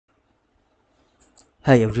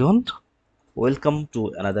Hi everyone, welcome to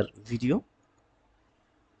another video.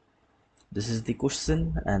 This is the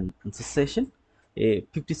question and answer session. A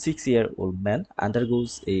 56-year-old man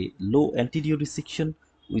undergoes a low anterior resection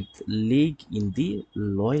with leg in the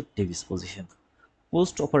lIoyd-davis position.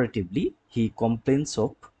 Post-operatively, he complains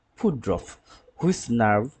of foot drop, which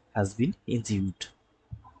nerve has been injured.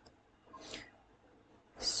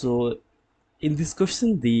 So, in this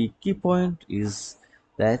question, the key point is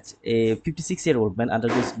that a 56-year-old man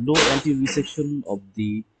undergoes low anterior resection of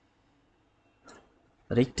the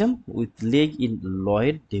rectum with leg in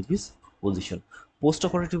lIoyd-davis position.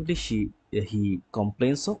 Postoperatively, he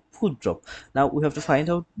complains of foot drop. Now we have to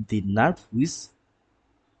find out the nerve which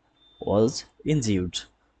was injured.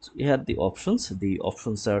 So here are the options. The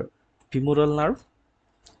options are femoral nerve,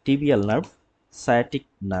 tibial nerve, sciatic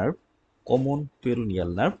nerve, common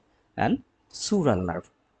peroneal nerve, and sural nerve.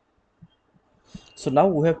 So now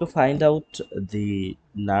we have to find out the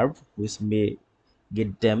nerve which may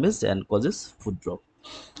get damaged and causes foot drop.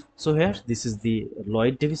 So here this is the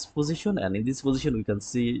lIoyd-davis position, and in this position we can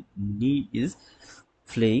see knee is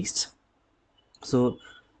flexed. So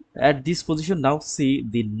at this position, now see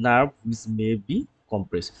the nerve which may be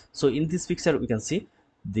compressed. So in this picture we can see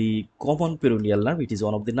the common peroneal nerve. It is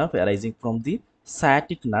one of the nerve arising from the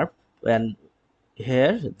sciatic nerve, and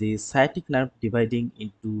here the sciatic nerve dividing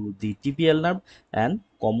into the tibial nerve and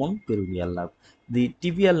common peroneal nerve. The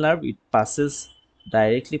tibial nerve, it passes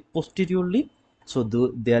directly posteriorly, so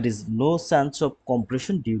there is no chance of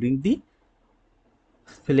compression during the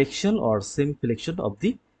flexion or semi-flexion of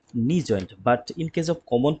the knee joint. But in case of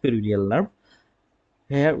common peroneal nerve,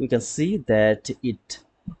 here we can see that it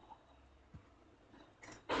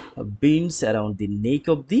bends around the neck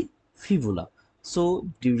of the fibula. So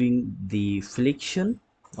during the flexion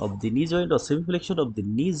of the knee joint or semi-flexion of the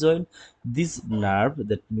knee joint, this nerve,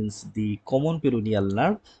 that means the common peroneal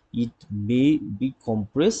nerve, it may be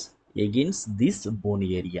compressed against this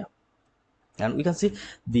bony area. And we can see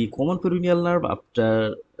the common peroneal nerve,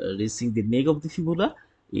 after reaching the neck of the fibula,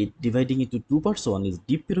 it dividing into two parts. One is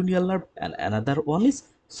deep peroneal nerve and another one is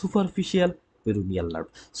superficial peroneal nerve.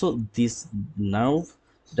 So this nerve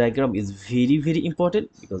diagram is very important,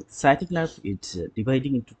 because sciatic nerve is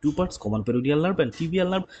dividing into two parts, common peroneal nerve and tibial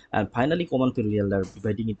nerve, and finally common peroneal nerve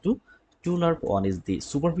dividing into two nerve. One is the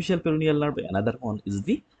superficial peroneal nerve, another one is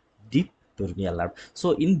the deep peroneal nerve.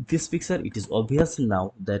 So in this picture it is obvious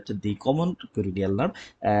now that the common peroneal nerve,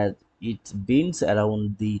 as it bends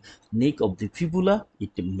around the neck of the fibula,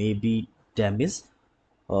 it may be damaged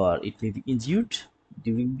or it may be injured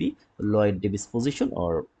during the lIoyd-davis position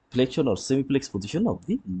or flexion or semi-flex position of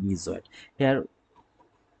the knee joint. Here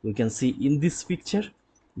we can see in this picture,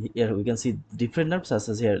 here we can see different nerves, such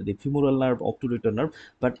as here the femoral nerve, obturator nerve.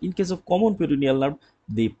 But in case of common peroneal nerve,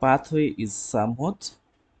 the pathway is somewhat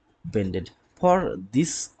bended. For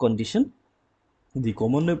this condition, the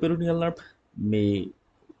common peroneal nerve may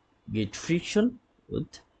get friction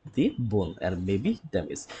with the bone and may be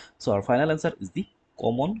damaged. So our final answer is the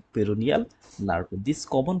common peroneal nerve. This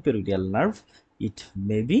common peroneal nerve, it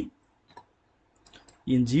may be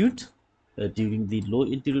injured during the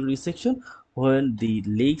low anterior resection when the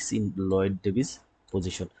legs in lIoyd-davis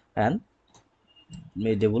position, and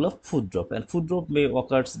may develop foot drop. And foot drop may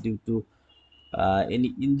occur due to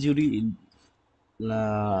any injury in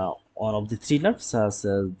one of the three nerves, such as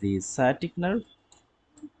the sciatic nerve,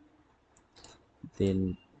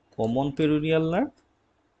 then common peroneal nerve,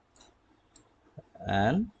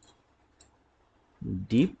 and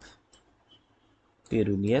deep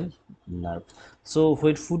peroneal nerve. So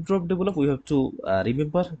when foot drop develop, we have to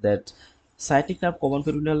remember that sciatic nerve, common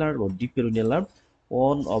peroneal nerve, or deep peroneal nerve,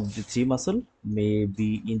 one of the three muscle may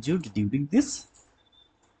be injured during this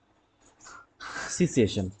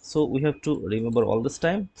cessation. So we have to remember all this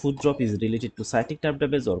time, foot drop is related to sciatic nerve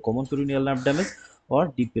damage or common peroneal nerve damage or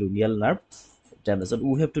deep peroneal nerve damage. And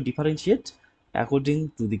we have to differentiate according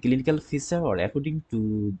to the clinical feature or according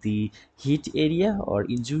to the hit area or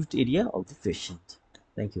injured area of the patient.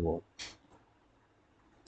 Thank you all.